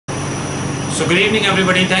So good evening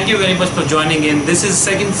everybody, thank you very much for joining in. This is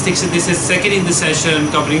second in the session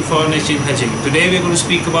covering foreign exchange hedging. Today we are going to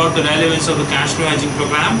speak about the relevance of the cash flow hedging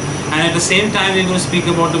program, and at the same time we are going to speak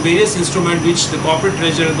about the various instruments which the corporate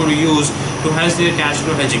treasurer are going to use to hedge their cash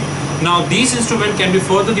flow hedging. Now these instruments can be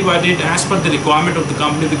further divided as per the requirement of the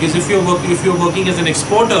company, because if you're working as an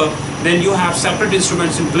exporter, then you have separate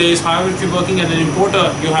instruments in place. However, if you're working as an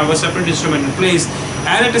importer, you have a separate instrument in place.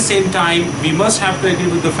 And at the same time, we must have to agree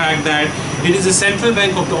with the fact that it is the central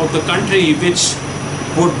bank of the country which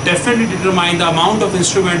would definitely determine the amount of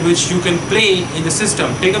instrument which you can play in the system.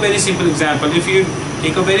 Take a very simple example. If you're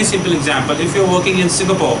working in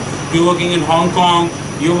Singapore, you're working in Hong Kong,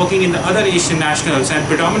 you're working in the other Asian nationals, and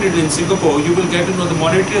predominantly in Singapore, you will get to know the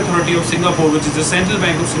Monetary Authority of Singapore, which is the central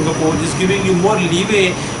bank of Singapore, is giving you more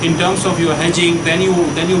leeway in terms of your hedging than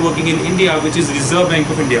you're working in India, which is Reserve Bank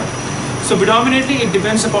of India. So predominantly it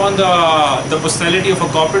depends upon the personality of a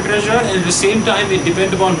corporate treasurer, and at the same time it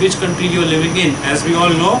depends upon which country you're living in. As we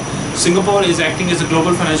all know, Singapore is acting as a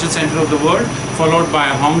global financial center of the world, followed by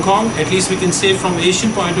Hong Kong. At least we can say from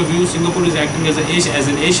Asian point of view, Singapore is acting as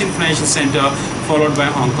an Asian financial center, followed by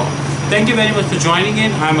Hong Kong. Thank you very much for joining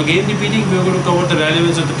in. I'm again repeating, we are going to cover the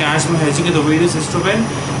relevance of the cash flow hedging and the various instruments.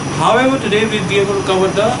 However, today we are going to cover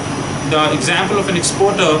the example of an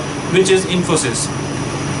exporter, which is Infosys.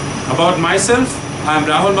 About myself, I am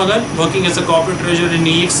Rahul Magan, working as a corporate treasurer in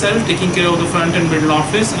EXL, taking care of the front and middle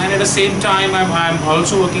office, and at the same time I am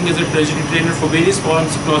also working as a treasury trainer for various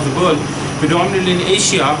firms across the world, predominantly in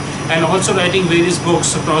Asia, and also writing various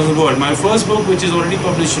books across the world. My first book, which is already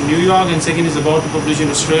published in New York, and second is about to publish in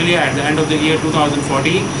Australia at the end of the year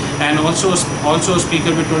 2014, and also a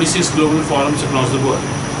speaker with 26 global forums across the world.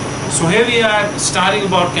 So here we are starting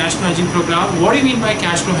about cash flow hedging program. What do you mean by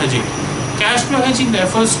cash flow hedging? Cash flow hedging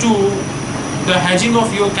refers to the hedging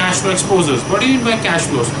of your cash flow exposures. What do you mean by cash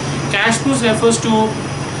flows? Cash flows refers to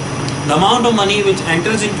the amount of money which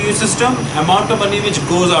enters into your system, amount of money which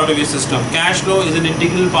goes out of your system. Cash flow is an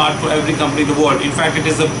integral part for every company in the world. In fact, it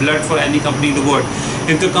is the blood for any company in the world.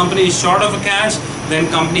 If the company is short of a cash, then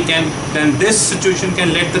this situation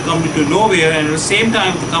can lead the company to nowhere, and at the same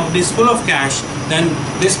time, if the company is full of cash, then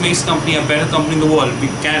this makes company a better company in the world. We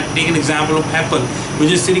can take an example of Apple,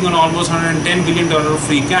 which is sitting on almost $110 billion of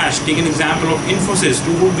free cash. Take an example of Infosys,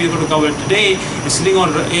 who we are going to cover today, is sitting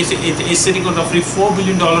on roughly $4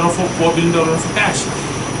 billion of cash.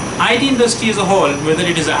 IT industry as a whole, whether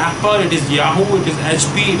it is Apple, it is Yahoo, it is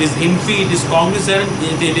HP, it is Infi, it is Cognizant,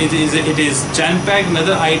 it is Genpact, and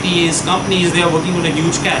other IT companies, they are working on a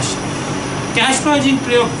huge cash. Cash flow hedging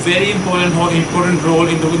play a very important role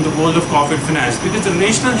in the world of corporate finance, because the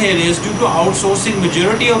rationale here is due to outsourcing,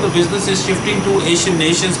 majority of the business is shifting to Asian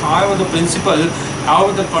nations. However, the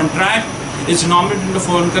contract is denominated in the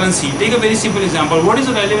foreign currency. Take a very simple example. What is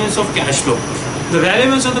the relevance of cash flow? The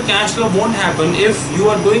relevance of the cash flow won't happen if you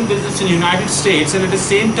are doing business in the United States and at the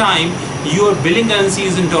same time your billing currency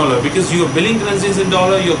is in dollar, because your billing currency is in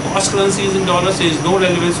dollar, your cost currency is in dollar, so there is no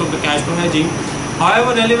relevance of the cash flow hedging.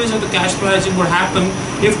 However, relevance of the cash flow hedging would happen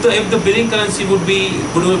if the billing currency would be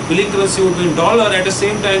in dollar. At the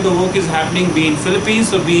same time, the work is happening be in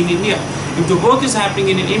Philippines or be in India. If the work is happening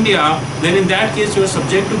in India, then in that case you are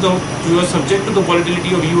subject to the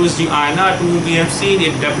volatility of USD INR, to whom we have seen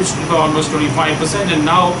it depreciated by almost 25%, and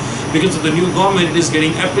now because of the new government it is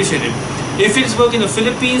getting appreciated. If it is work in the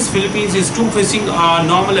Philippines is too facing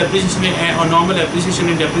normal appreciation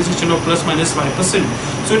and depreciation of plus minus 5%.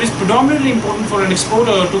 So it is predominantly important for an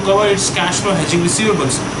exporter to cover its cash flow hedging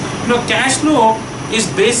receivables. Now, cash flow is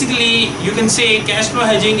basically, you can say cash flow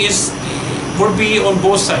hedging would be on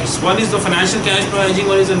both sides. One is the financial cash flow hedging,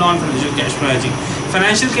 one is the non-financial cash flow hedging.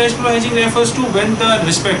 Financial cash flow hedging refers to when the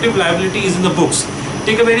respective liability is in the books.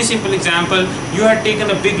 Take a very simple example. You had taken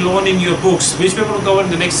a big loan in your books, which we are going to cover in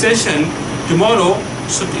the next session tomorrow.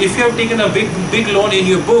 So if you have taken a big loan in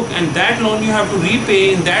your book, and that loan you have to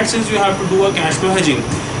repay, in that sense you have to do a cash flow hedging.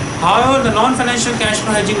 However, the non-financial cash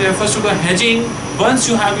flow hedging refers to the hedging once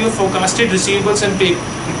you have your forecasted receivables and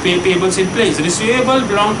payables in place. Receivable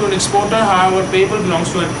belong to an exporter, however payable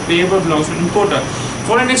belongs to an importer.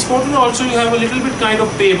 For an exporter also, you have a little bit kind of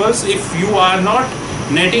payables if you are not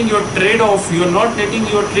netting your trade off, you are not netting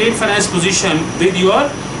your trade finance position with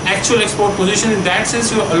your actual export position. In that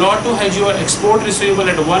sense, you are allowed to hedge your export receivable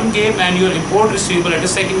at one game and your import receivable at a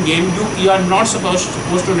second game. You are not supposed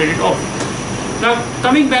to net it off. Now,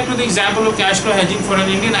 coming back to the example of cash flow hedging for an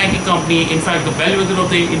Indian IT company, in fact, the bellwether of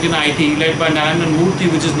the Indian IT, led by Narendra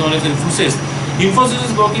Murthy, which is known as Infosys. Infosys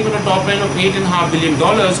is working on a top line of $8.5 billion.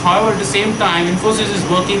 However, at the same time, Infosys is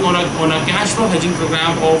working on a cash flow hedging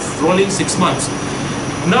program of rolling 6 months.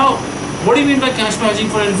 Now, What do you mean by cash flow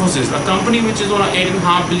hedging for Infosys? A company which is on an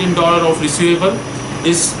 $8.5 billion of receivable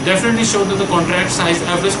is definitely shown that the contract size,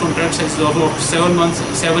 average contract size is of 7 months,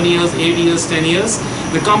 7 years, 8 years, 10 years.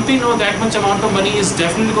 The company know that much amount of money is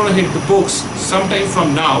definitely going to hit the books sometime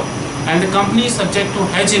from now, and the company is subject to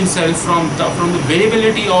hedge himself from the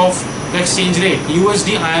variability of the exchange rate,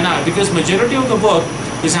 USD INR, because majority of the work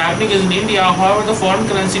is happening is in India. However, the foreign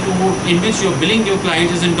currency in which you're billing your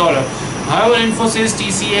client is in dollar. However, Infosys,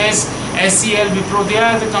 TCS, SCL, Wipro, they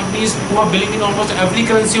are the companies who are billing in almost every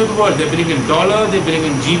currency of the world. They're billing in dollar, they're billing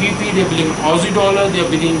in GBP, they're billing in Aussie dollar, they're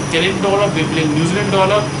billing Canadian dollar, they're billing New Zealand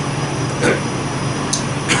dollar.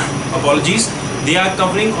 Apologies. They are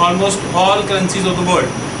covering almost all currencies of the world.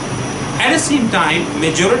 At the same time,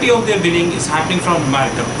 majority of their billing is happening from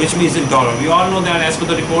America, which means in dollar. We all know that as per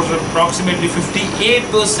the reports, approximately 58%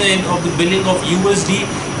 of the billing of USD,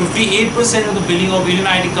 58% of the billing of Indian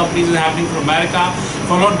IT companies is happening from America,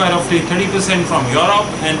 followed by roughly 30% from Europe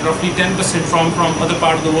and roughly 10% from other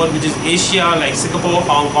part of the world, which is Asia, like Singapore,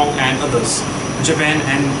 Hong Kong and others, Japan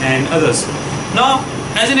and others. Now,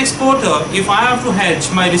 as an exporter, if I have to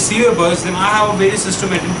hedge my receivables, then I have a various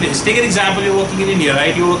system in place. Take an example, you're working in India,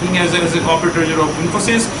 right? You're working as a corporate treasurer of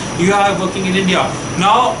Infosys, you are working in India.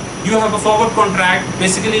 Now, you have a forward contract.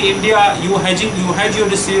 Basically, India, you hedge your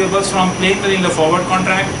receivables from plain vanilla forward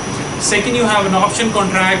contract. Second, you have an option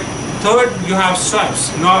contract. Third, you have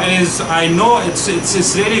swaps. Now, I know it's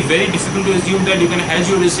really very difficult to assume that you can hedge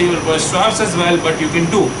your receivables swaps as well, but you can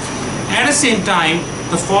do. At the same time,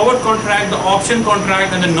 the forward contract, the option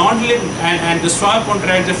contract, and the and the swap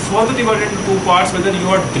contract are further divided into two parts. Whether you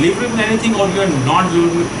are delivering anything or you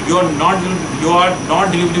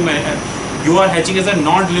are hedging as a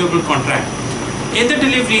non-deliverable contract. In the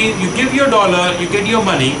delivery, you give your dollar, you get your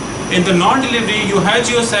money. In the non-delivery, you hedge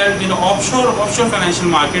yourself in the offshore financial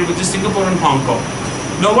market, which is Singapore and Hong Kong.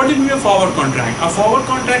 Now, what do you mean a forward contract? A forward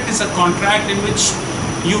contract is a contract in which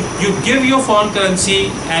you give your foreign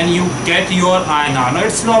currency and you get your INR. Now,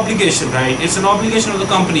 it's an obligation, right? It's an obligation of the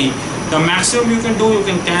company. The maximum you can do, you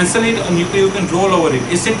can cancel it and you can roll over it.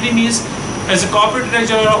 It simply means, as a corporate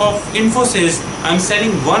treasurer of Infosys, I'm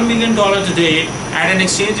selling $1 million today at an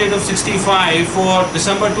exchange rate of 65 for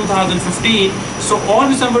December 2015. So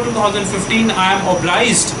on December 2015, I am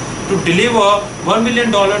obliged to deliver $1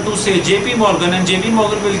 million to say JP Morgan, and JP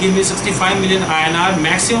Morgan will give me 65 million INR.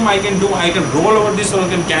 Maximum I can do, I can roll over this or I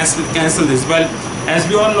can cancel this. Well, as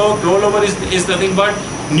we all know, rollover is nothing but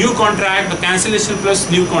new contract, the cancellation plus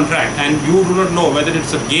new contract, and you do not know whether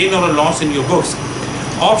it's a gain or a loss in your books.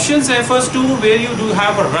 Options refers to where you do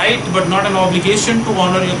have a right but not an obligation to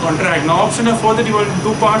honor your contract. Now, option are further divided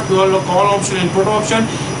into two parts. We all know call option and put option.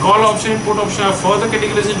 Call option and put option are further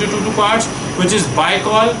categorized into two parts, which is buy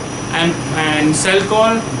call and sell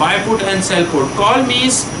call, buy put and sell put. Call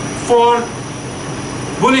means for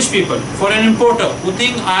bullish people, for an importer who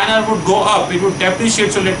think INR would go up, it would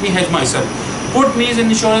depreciate, so let me hedge myself. Put means an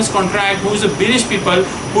insurance contract, who is a bearish people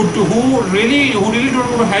who really don't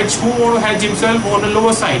want to hedge, who want to hedge himself on the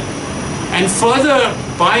lower side. And further,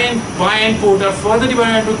 buy and put are further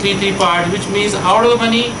divided into three parts, which means out of the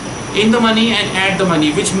money, in the money and at the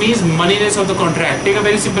money, which means moneyness of the contract. Take a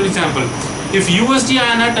very simple example. If USD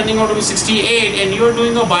INR turning out to be 68 and you are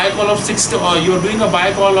doing a buy call of 60 or you are doing a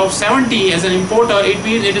buy call of 70 as an importer, it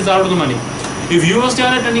means it is out of the money. If USD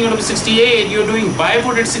INR turning out to be 68, you are doing buy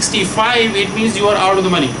put at 65, it means you are out of the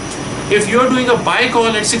money. If you are doing a buy call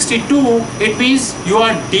at 62, it means you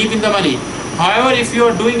are deep in the money. However, if you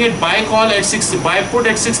are doing it buy call at 60, buy put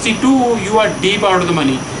at 62, you are deep out of the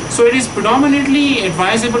money. So it is predominantly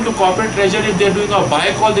advisable to corporate treasurer, if they are doing a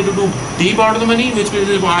buy call, they do deep out of the money, which means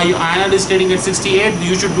if INR is trading at 68,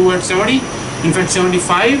 you should do at 70, in fact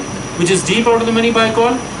 75, which is deep out of the money buy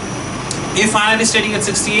call. If INR is trading at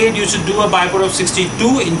 68, you should do a buy put of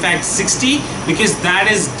 62, in fact 60, because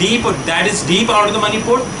that is deep out of the money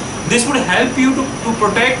put. This would help you to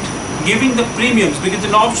protect giving the premiums, because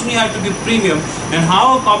in option you have to give premium, and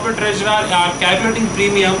how a corporate treasurer are calculating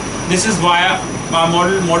premium, this is via a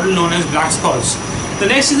model known as Black-Scholes. The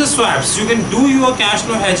next is the swaps. You can do your cash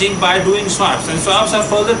flow hedging by doing swaps, and swaps are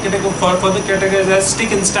further categorized as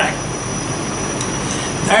stick and stack.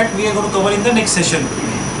 That we are going to cover in the next session.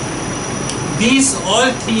 These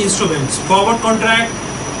all three instruments, forward contract,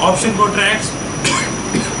 option contracts,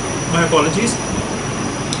 my apologies.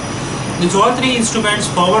 These all three instruments,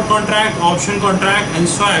 forward contract, option contract and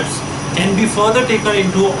swaps, can be further taken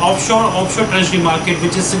into offshore treasury market,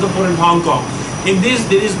 which is Singapore and Hong Kong. In this,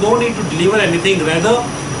 there is no need to deliver anything. Rather,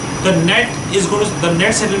 the net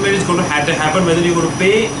settlement is going to have to happen. Whether you're going to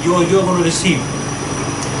pay, you're going to receive.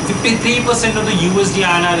 53% of the USD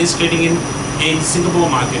INR is trading in Singapore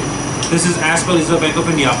market. This is as per Reserve Bank of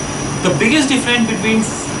India. The biggest difference between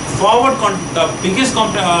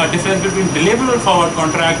difference between deliverable forward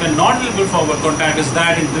contract and non-deliverable forward contract is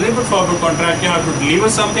that in deliverable forward contract you have to deliver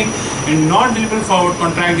something. In non-deliverable forward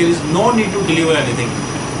contract there is no need to deliver anything.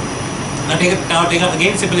 Now take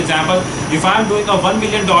again simple example. If I am doing a $1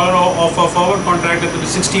 million of a forward contract at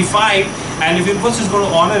 65, and if Infosys is going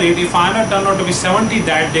to honor it, if I am not turned out to be 70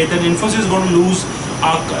 that day, then Infosys is going to lose.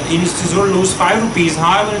 Is going to lose 5 rupees.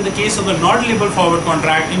 However, in the case of the non-deliverable forward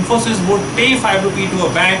contract, Infosys would pay 5 rupees to a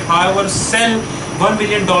bank, however sell $1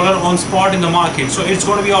 million on spot in the market. So it's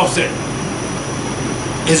going to be offset.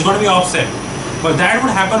 It's going to be offset. But that would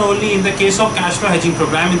happen only in the case of cash flow hedging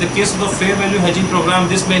program. In the case of the fair value hedging program,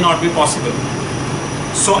 this may not be possible.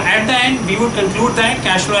 So at the end, we would conclude that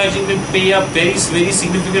cash flow hedging will play a very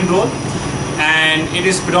significant role, and it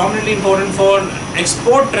is predominantly important for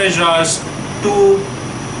export treasurers to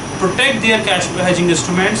protect their cash flow hedging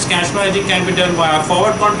instruments. Cash flow hedging can be done via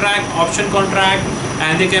forward contract, option contract,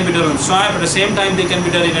 and they can be done on swap. At the same time, they can be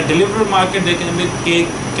done in a deliverable market. They can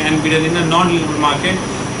be done in a non-deliverable market.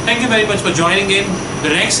 Thank you very much for joining in. The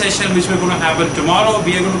next session, which we're going to have tomorrow,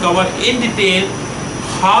 we are going to cover in detail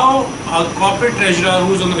how a corporate treasurer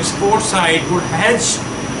who's on the export side would hedge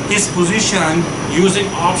his position using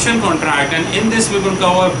option contract, and in this we're going to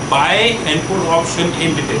cover buy and put option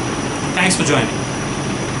in detail. Thanks for joining.